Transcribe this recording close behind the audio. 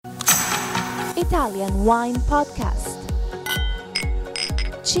Italian Wine Podcast.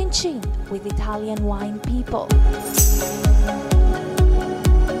 Chin Chin with Italian wine people.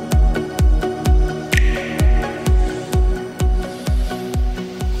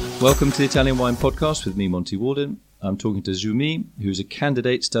 Welcome to the Italian Wine Podcast with me, Monty Waldin. I'm talking to Zumi, who's a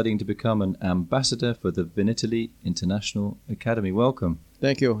candidate studying to become an ambassador for the Vinitaly International Academy. Welcome.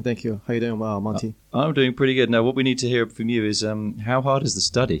 Thank you. How you doing, Monty? I'm doing pretty good. Now, what we need to hear from you is how hard is the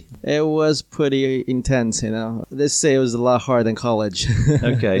study? It was pretty intense, Let's say it was a lot harder than college.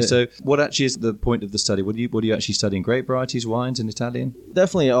 Okay, so what actually is the point of the study? What are you actually studying? Grape varieties, wines in Italian?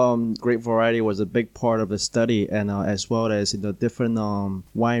 Definitely, grape variety was a big part of the study, and as well as in the different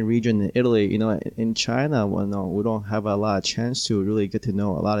wine region in Italy. In China, we don't have a lot of chance to really get to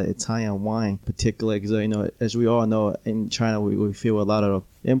know a lot of Italian wine, particularly because as we all know, in China we feel a lot of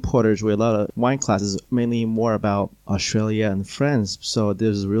importers with a lot of wine classes, mainly more about Australia and France. So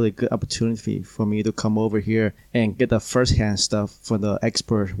there's a really good opportunity for me to come over here and get the first-hand stuff from the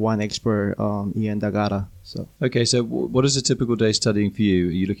wine expert, Ian D'Agata. Okay, so what is a typical day studying for you?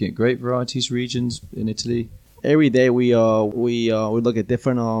 Are you looking at grape varieties, regions in Italy? Every day we look at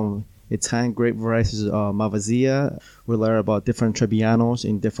different Italian grape varieties, Malvasia. We learn about different Trebbianos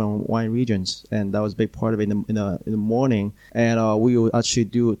in different wine regions, and that was a big part of it in the morning. And we will actually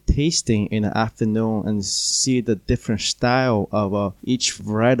do tasting in the afternoon and see the different style of each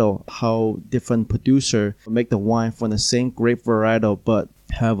varietal, how different producer make the wine from the same grape varietal, but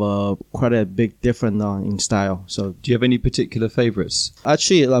have quite a big difference in style. So, do you have any particular favorites?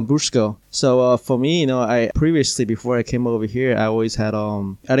 Actually, Lambrusco. So for me, I previously, before I came over here, I always had I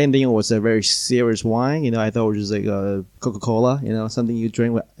didn't think it was a very serious wine. I thought it was just like Coca-Cola. Something you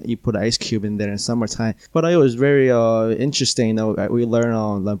drink you put ice cube in there in summertime. But it was very interesting. We learned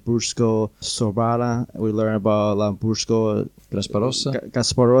on Lambrusco Sorbara. We learned about Lambrusco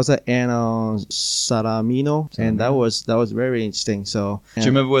Gasparosa and Salamino, and that was very interesting. So, do you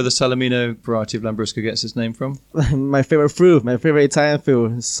remember where the Salamino variety of Lambrusco gets its name from? My favorite fruit, my favorite Italian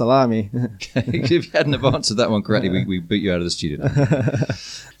food, salami. Okay. If you hadn't have answered that one correctly, we boot you out of the studio.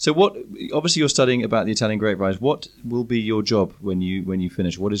 So obviously you're studying about the Italian grape varieties. What will be your job when you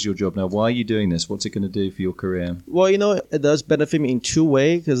finish? What is your job now? Why are you doing this? What's it going to do for your career? Well, it does benefit me in two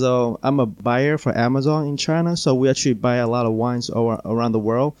ways, because I'm a buyer for Amazon in China, so we actually buy a lot of wines around the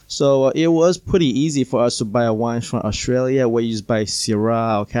world. So it was pretty easy for us to buy wines from Australia, where you just buy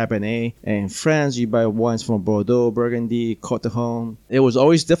Syrah or Cabernet, and in France you buy wines from Bordeaux, Burgundy, Côte d'Or. It was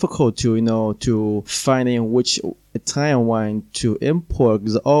always difficult to finding which Italian wine to import,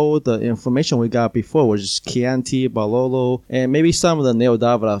 because all the information we got before was just Chianti, Barolo, and maybe some of the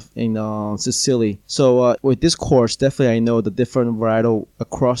Neodavra in Sicily. So with this course, definitely I know the different varietal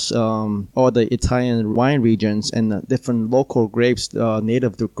across all the Italian wine regions, and the different local grapes,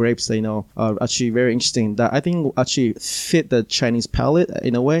 native to grapes, are actually very interesting. That I think actually fit the Chinese palate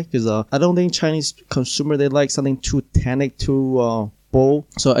in a way, because I don't think Chinese consumer, they like something too tannic, too bold.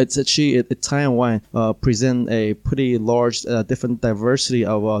 So it's actually Italian wine present a pretty large different diversity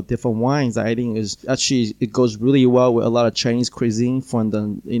of different wines that I think is actually, it goes really well with a lot of Chinese cuisine, from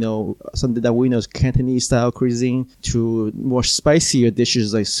the something that we know is Cantonese style cuisine to more spicier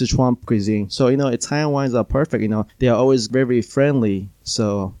dishes like Sichuan cuisine. So Italian wines are perfect. They are always very friendly.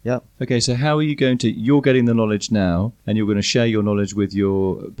 So, yeah. Okay, so how are you you're getting the knowledge now, and you're going to share your knowledge with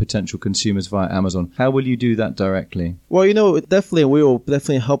your potential consumers via Amazon. How will you do that directly? Well, definitely, we will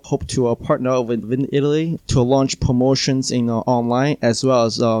definitely hope to partner with Italy to launch promotions online, as well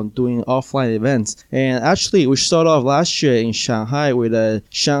as doing offline events. And actually, we started off last year in Shanghai with a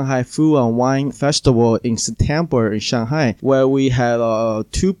Shanghai Food and Wine Festival in September in Shanghai, where we had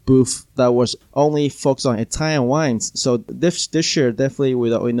two booths that was only focused on Italian wines. So this year, definitely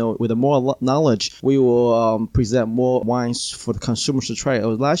with more knowledge, we will present more wines for the consumers to try.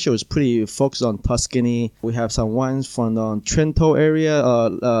 Last year was pretty focused on Tuscany. We have some wines from the Trento area,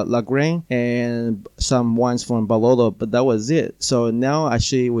 Lagrange, and some wines from Barolo, but that was it. So now,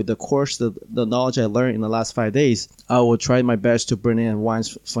 actually, with the course, the knowledge I learned in the last 5 days, I will try my best to bring in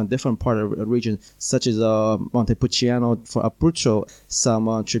wines from different part of the region, such as Montepulciano for Abruzzo, some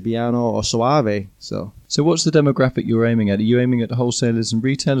Trebbiano or Soave. So what's the demographic you're aiming at? Are you aiming at wholesalers and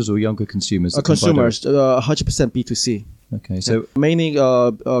retailers, or younger consumers? Consumers, 100% B2C. Okay, so mainly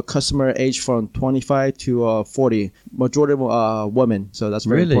customer age from 25 to 40. Majority of women, so that's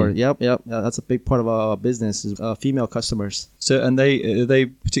very important. Yep. That's a big part of our business, is female customers. So, and are they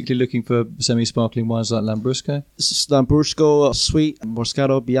particularly looking for semi-sparkling wines like Lambrusco? Lambrusco, sweet,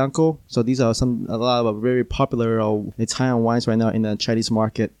 Moscato Bianco. So these are a lot of very popular Italian wines right now in the Chinese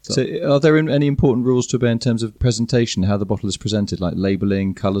market. So are there any important rules to bear in terms of presentation, how the bottle is presented, like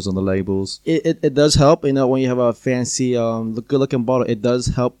labeling, colours on the labels? It does help. When you have a fancy, good-looking bottle, it does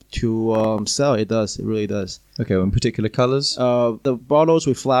help to sell. It does. It really does. Okay, well, in particular colours? The bottles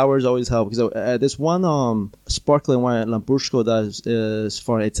with flowers always help. Because this one sparkling wine, Lambrusco, that is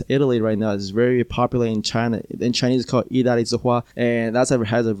for Italy right now, is very popular in China. In Chinese, it's called Yidali Zihua, and has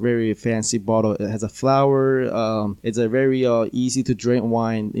a very fancy bottle. It has a flower. It's a very easy to drink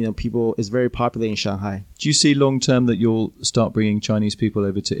wine. It's very popular in Shanghai. Do you see long term that you'll start bringing Chinese people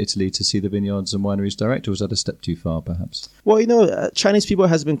over to Italy to see the vineyards and wineries direct, or is that a step too far, perhaps? Well, Chinese people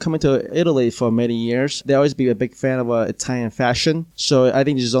has been coming to Italy for many years. They always be a big fan of Italian fashion. So I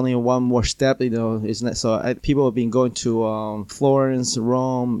think there's only one more step. Isn't it? So people have been going to Florence,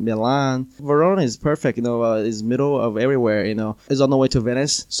 Rome, Milan. Verona is perfect. Is middle of everywhere. It's on the way to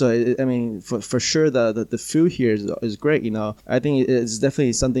Venice. So for sure the food here is great. I think it's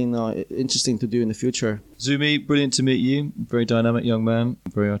definitely something interesting to do in the future. Zumi, brilliant to meet you. Very dynamic young man,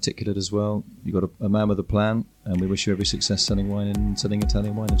 very articulate as well. You've got a man with a plan, and we wish you every success selling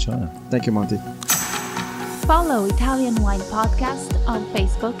Italian wine in China. Thank you, Monty. Follow Italian Wine Podcast on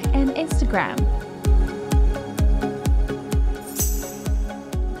Facebook and Instagram.